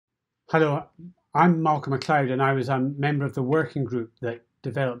Hello, I'm Malcolm MacLeod and I was a member of the working group that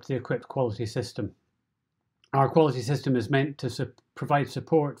developed the equipped quality system. Our quality system is meant to provide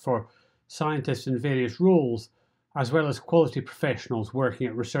support for scientists in various roles, as well as quality professionals working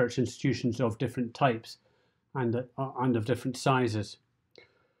at research institutions of different types and of different sizes.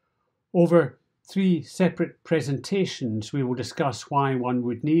 Over 3 separate presentations, we will discuss why one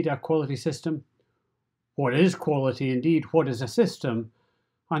would need a quality system, what is quality indeed, what is a system,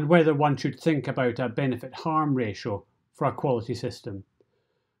 and whether one should think about a benefit-harm ratio for a quality system.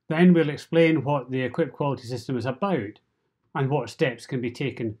 Then we'll explain what the equipped quality system is about and what steps can be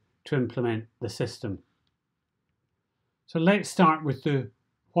taken to implement the system. So let's start with the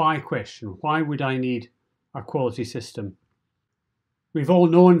why question. Why would I need a quality system? We've all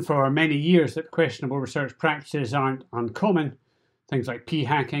known for many years that questionable research practices aren't uncommon. Things like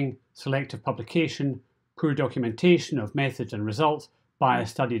p-hacking, selective publication, poor documentation of methods and results,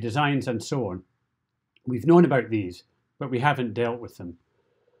 biased study designs, and so on. We've known about these, but we haven't dealt with them.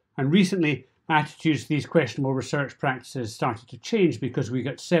 And recently, attitudes to these questionable research practices started to change because we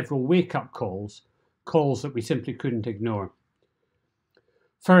got several wake-up calls that we simply couldn't ignore.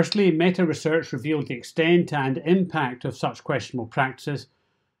 Firstly, meta-research revealed the extent and impact of such questionable practices,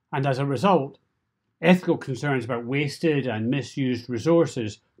 and as a result, ethical concerns about wasted and misused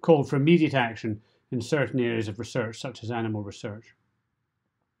resources called for immediate action in certain areas of research, such as animal research.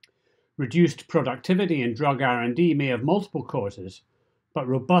 Reduced productivity in drug R&D may have multiple causes, but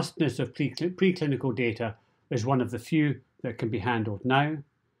robustness of preclinical data is one of the few that can be handled now.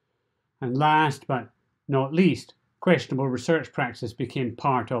 And last but not least, questionable research practices became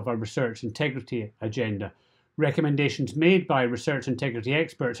part of a research integrity agenda. Recommendations made by research integrity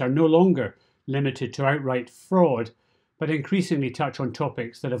experts are no longer limited to outright fraud, but increasingly touch on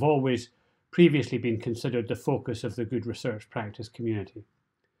topics that have always previously been considered the focus of the good research practice community.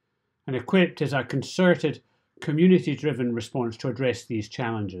 And equipped is a concerted, community-driven response to address these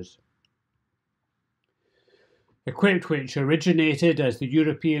challenges. eqipd, which originated as the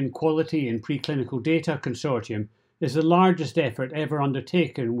European Quality in Preclinical Data Consortium, is the largest effort ever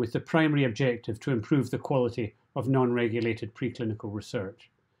undertaken with the primary objective to improve the quality of non-regulated preclinical research.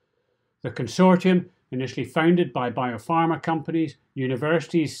 The consortium, initially founded by biopharma companies,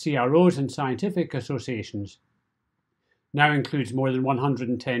 universities, CROs and scientific associations, now includes more than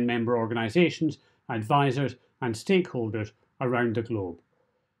 110 member organisations, advisors and stakeholders around the globe.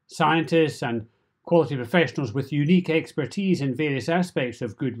 Scientists and quality professionals with unique expertise in various aspects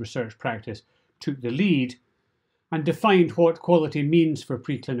of good research practice took the lead and defined what quality means for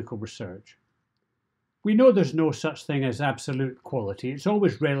preclinical research. We know there's no such thing as absolute quality. It's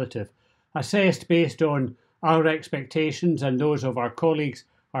always relative, assessed based on our expectations and those of our colleagues,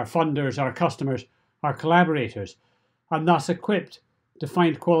 our funders, our customers, our collaborators, and thus eqipd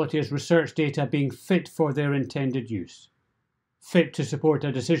defined quality as research data being fit for their intended use, fit to support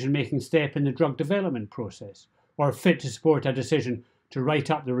a decision-making step in the drug development process, or fit to support a decision to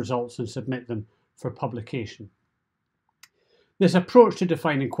write up the results and submit them for publication. This approach to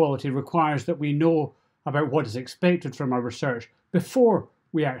defining quality requires that we know about what is expected from our research before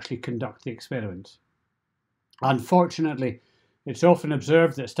we actually conduct the experiments. Unfortunately, it's often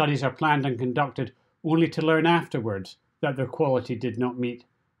observed that studies are planned and conducted only to learn afterwards that their quality did not meet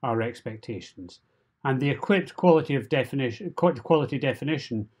our expectations. And the eqipd quality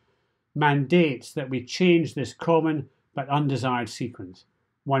definition mandates that we change this common but undesired sequence.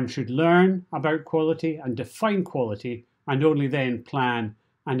 One should learn about quality and define quality and only then plan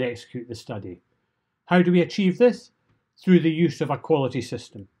and execute the study. How do we achieve this? Through the use of a quality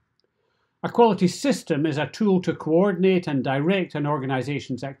system. A quality system is a tool to coordinate and direct an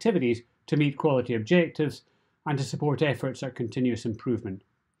organisation's activities to meet quality objectives and to support efforts at continuous improvement.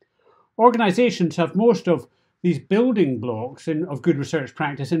 Organisations have most of these building blocks of good research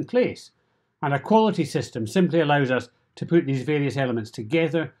practice in place, and a quality system simply allows us to put these various elements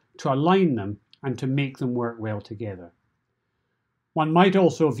together, to align them, and to make them work well together. One might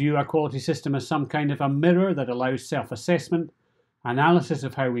also view a quality system as some kind of a mirror that allows self-assessment, analysis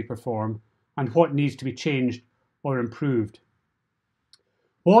of how we perform, and what needs to be changed or improved.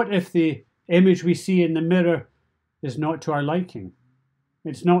 What if the image we see in the mirror is not to our liking?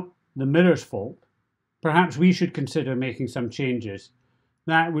 It's not the mirror's fault. Perhaps we should consider making some changes.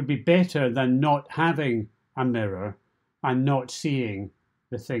 That would be better than not having a mirror and not seeing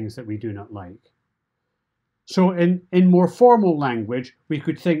the things that we do not like. So in more formal language, we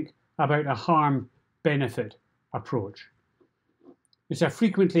could think about a harm-benefit approach. It's a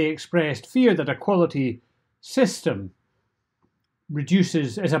frequently expressed fear that a quality system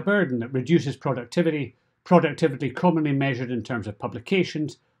is a burden that reduces productivity commonly measured in terms of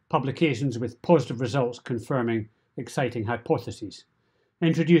publications, publications with positive results confirming exciting hypotheses.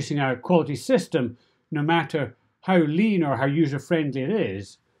 Introducing a quality system, no matter how lean or how user-friendly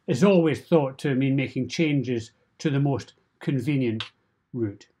it is always thought to mean making changes to the most convenient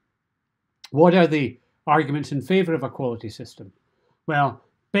route. What are the arguments in favour of a quality system? Well,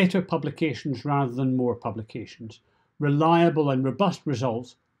 better publications rather than more publications, reliable and robust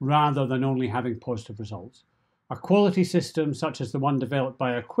results rather than only having positive results. A quality system such as the one developed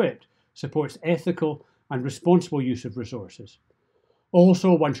by eqipd supports ethical and responsible use of resources.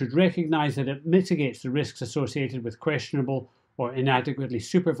 Also, one should recognise that it mitigates the risks associated with questionable or inadequately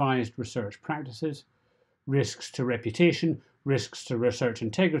supervised research practices, risks to reputation, risks to research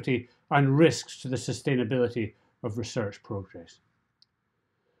integrity, and risks to the sustainability of research progress.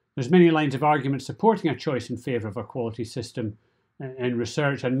 There's many lines of argument supporting a choice in favour of a quality system in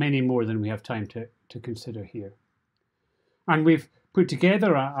research, and many more than we have time to consider here. And we've put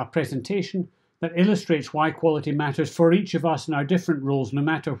together a presentation that illustrates why quality matters for each of us in our different roles, no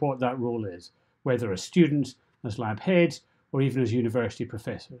matter what that role is, whether as students, as lab heads, or even as university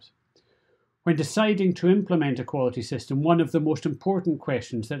professors. When deciding to implement a quality system, one of the most important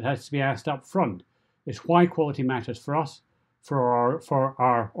questions that has to be asked up front is why quality matters for us, for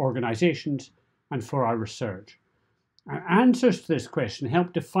our organisations, and for our research. Answers to this question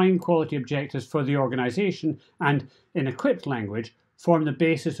help define quality objectives for the organisation and, in eqipd language, form the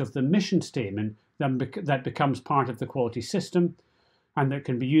basis of the mission statement that becomes part of the quality system and that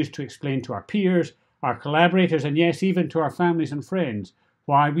can be used to explain to our peers, our collaborators, and yes, even to our families and friends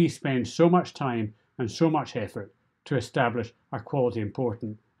why we spend so much time and so much effort to establish a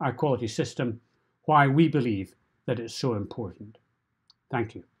quality system, why we believe that it's so important.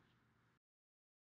 Thank you.